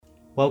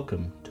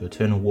Welcome to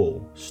Eternal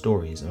Wall,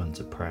 Stories of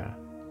Answered Prayer.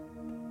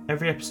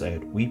 Every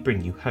episode we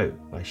bring you hope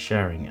by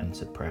sharing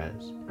answered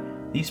prayers.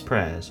 These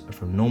prayers are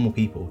from normal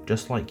people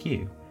just like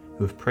you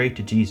who have prayed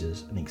to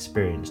Jesus and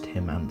experienced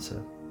Him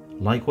answer.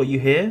 Like what you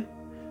hear?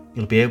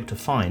 You'll be able to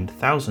find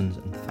thousands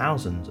and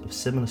thousands of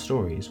similar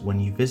stories when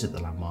you visit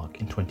the landmark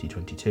in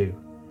 2022,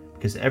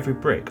 because every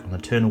brick on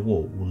Eternal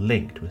Wall will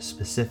link to a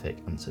specific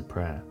answered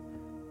prayer.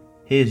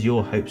 Here's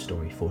your hope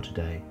story for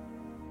today.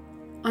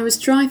 I was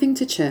driving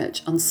to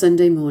church on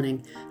Sunday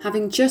morning,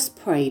 having just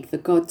prayed for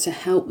God to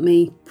help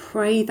me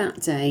pray that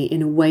day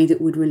in a way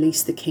that would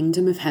release the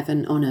kingdom of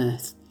heaven on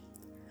earth.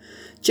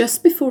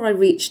 Just before I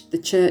reached the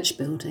church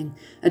building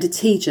at a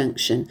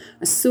T-junction,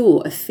 I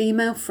saw a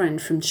female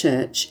friend from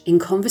church in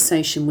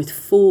conversation with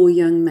 4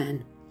 young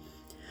men.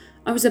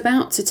 I was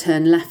about to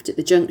turn left at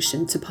the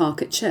junction to park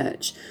at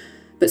church,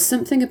 but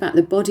something about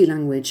the body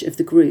language of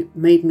the group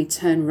made me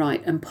turn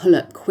right and pull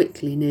up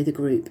quickly near the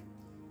group.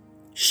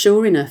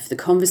 Sure enough, the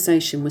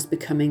conversation was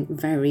becoming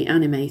very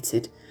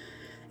animated.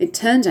 It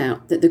turned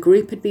out that the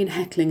group had been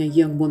heckling a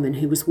young woman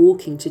who was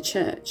walking to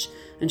church,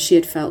 and she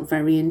had felt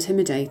very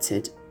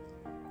intimidated.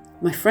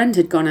 My friend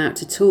had gone out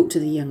to talk to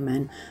the young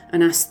men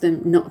and asked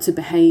them not to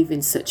behave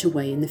in such a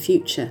way in the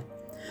future.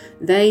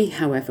 They,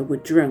 however, were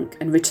drunk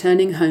and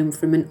returning home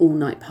from an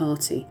all-night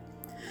party.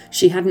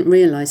 She hadn't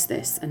realised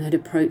this and had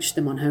approached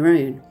them on her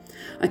own.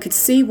 I could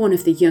see one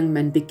of the young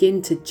men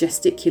begin to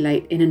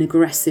gesticulate in an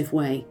aggressive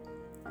way.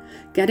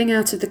 Getting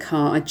out of the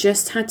car, I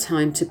just had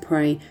time to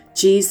pray,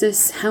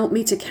 "Jesus, help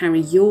me to carry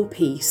your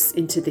peace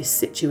into this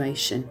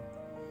situation."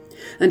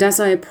 And as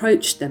I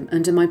approached them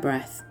under my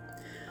breath,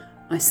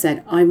 I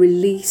said, "I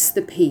release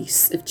the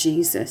peace of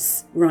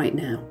Jesus right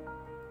now."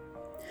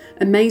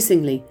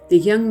 Amazingly, the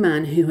young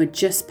man who had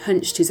just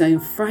punched his own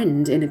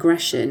friend in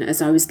aggression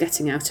as I was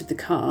getting out of the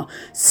car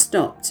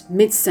stopped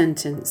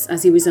mid-sentence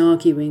as he was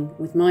arguing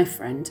with my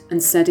friend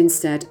and said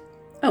instead,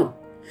 "Oh,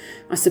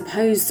 I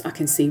suppose I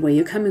can see where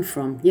you're coming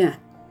from, yeah."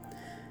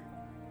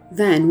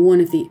 Then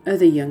one of the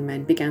other young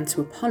men began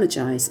to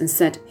apologise and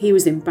said he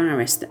was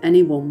embarrassed that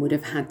anyone would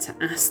have had to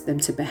ask them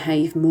to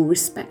behave more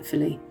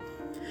respectfully.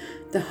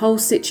 The whole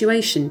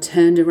situation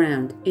turned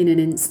around in an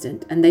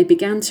instant and they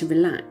began to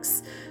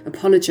relax,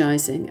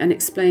 apologising and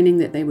explaining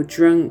that they were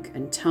drunk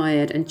and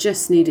tired and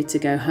just needed to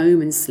go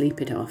home and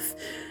sleep it off,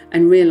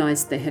 and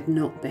realised they had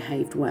not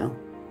behaved well.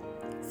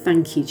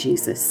 Thank you,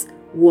 Jesus.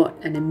 What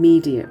an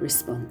immediate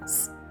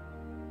response.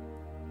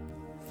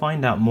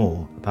 Find out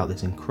more about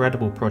this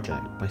incredible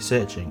project by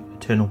searching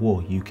Eternal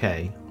Wall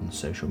UK on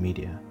social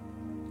media.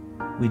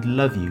 We'd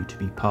love you to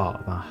be part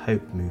of our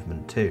hope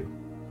movement too.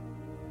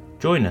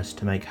 Join us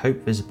to make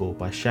hope visible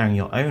by sharing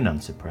your own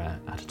answered prayer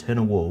at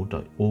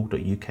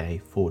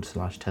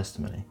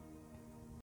eternalwall.org.uk/testimony.